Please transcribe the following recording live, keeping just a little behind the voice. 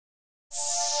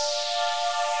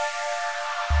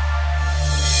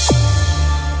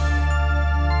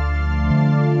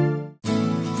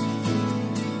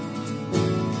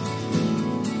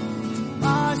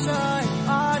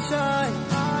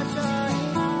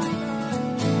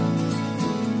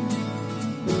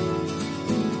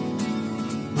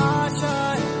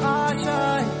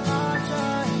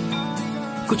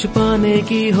कुछ पाने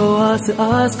की हो आस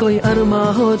आस, कोई अरमा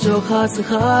हो जो खास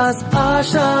खास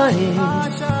आशाएं,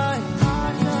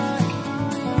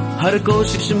 हर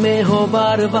कोशिश में हो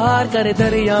बार बार करे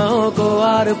दरियाओं को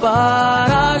आर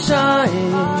पार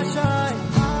आशाएं,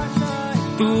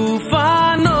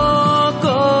 तूफानों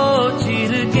को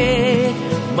चीर के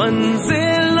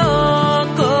मंजिलों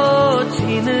को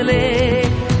छीन ले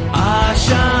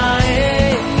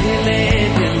आशाएं, हिले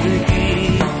दिल की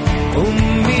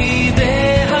उम्मीदें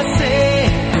हंसे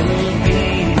दिल की,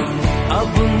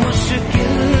 अब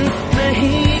मुश्किल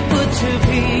नहीं कुछ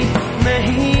भी,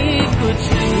 नहीं कुछ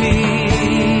भी,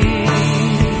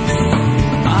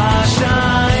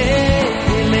 आशाएं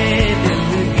हिले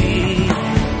दिल की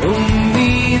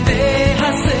उम्मीदें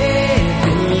हंसे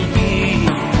दिल की,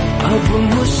 अब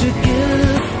मुश्किल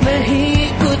नहीं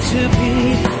कुछ भी,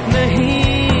 नहीं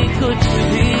कुछ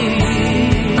भी।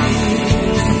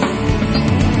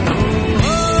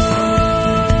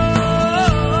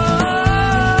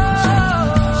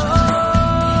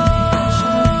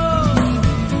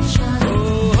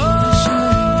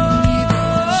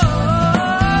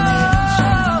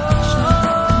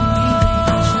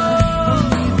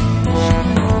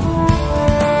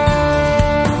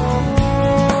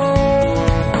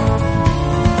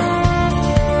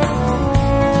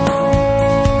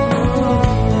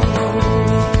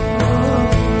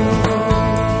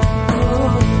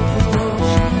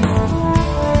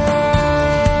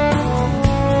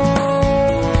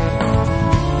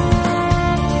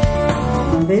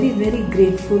 Very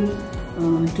grateful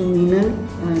to Meenal,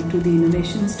 to the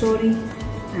innovation story,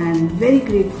 and very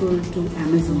grateful to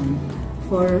Amazon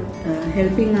for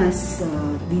helping us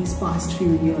these past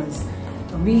few years.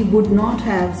 We would not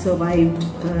have survived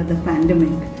the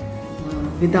pandemic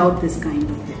without this kind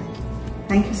of help.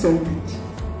 Thank you so much.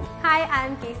 Hi, I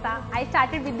am Kesa. I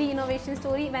started with the innovation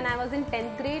story when I was in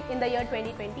 10th grade in the year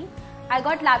 2020. I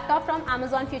got laptop from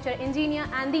Amazon Future Engineer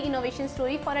and the innovation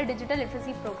story for a digital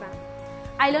literacy program.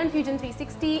 I learned Fusion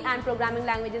 360 and programming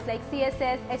languages like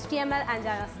CSS, HTML and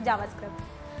JavaScript.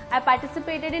 I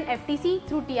participated in FTC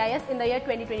through TIS in the year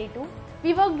 2022.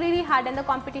 We worked really hard and the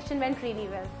competition went really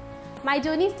well. My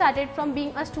journey started from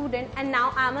being a student and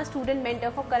now I am a student mentor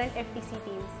for current FTC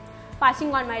teams,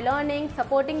 passing on my learning,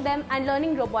 supporting them and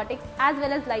learning robotics as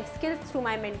well as life skills through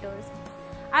my mentors.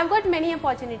 I've got many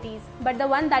opportunities, but the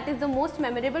one that is the most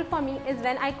memorable for me is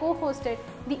when I co-hosted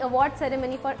the award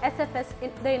ceremony for SFS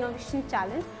in the Innovation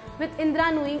Challenge with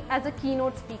Indra Nooyi as a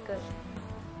keynote speaker.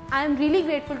 I am really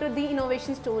grateful to the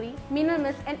innovation story, Meenal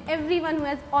Miss and everyone who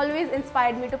has always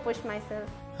inspired me to push myself.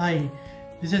 Hi,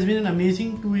 this has been an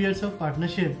amazing 2 years of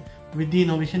partnership with the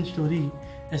innovation story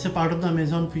as a part of the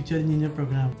Amazon Future Engineer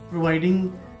program,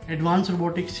 providing advanced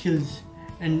robotic skills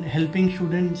and helping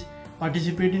students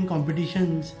participate in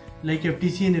competitions like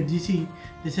FTC and FGC.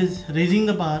 This is raising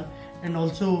the bar and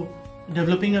also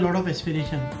developing a lot of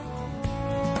aspiration.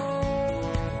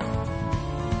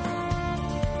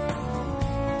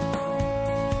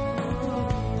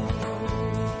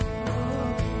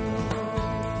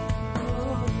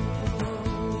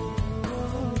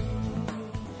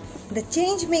 The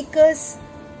Changemakers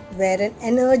were an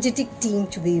energetic team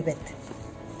to be with.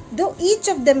 Though each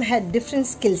of them had different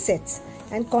skill sets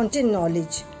and content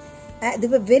knowledge, they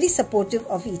were very supportive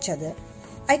of each other.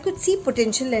 I could see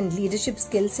potential and leadership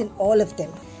skills in all of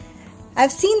them.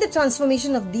 I've seen the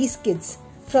transformation of these kids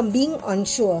from being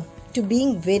unsure to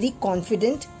being very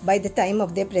confident by the time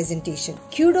of their presentation.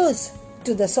 Kudos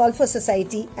to the Solve for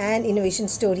Society and Innovation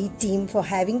Story team for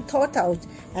having thought out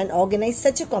and organized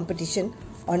such a competition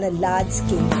on a large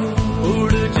scale.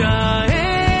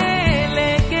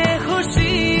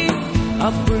 I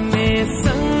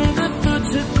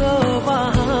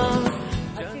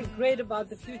feel great about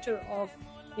the future of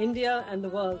India and the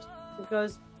world,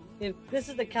 because if this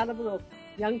is the caliber of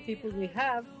young people we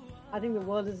have, I think the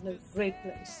world is in a great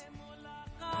place.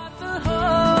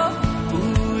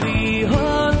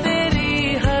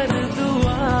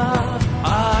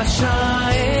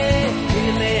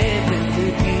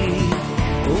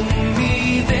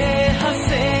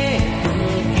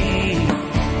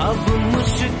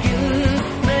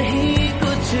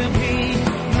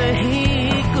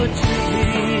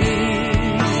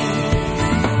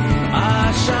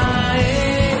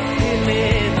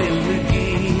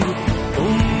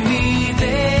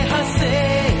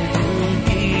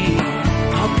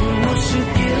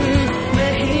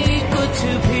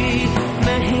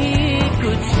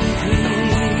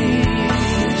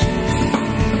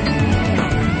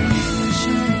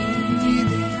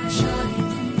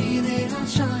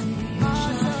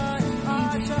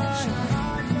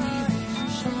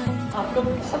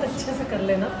 बहुत अच्छे से कर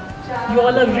लेना. You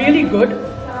all are really good.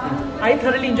 I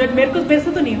thoroughly enjoyed. मेरे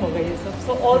से तो नहीं होगा ये सब.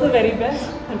 So all the very best.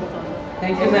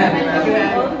 Thank you, ma'am.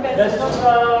 All the best.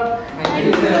 Thank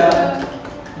you, sir.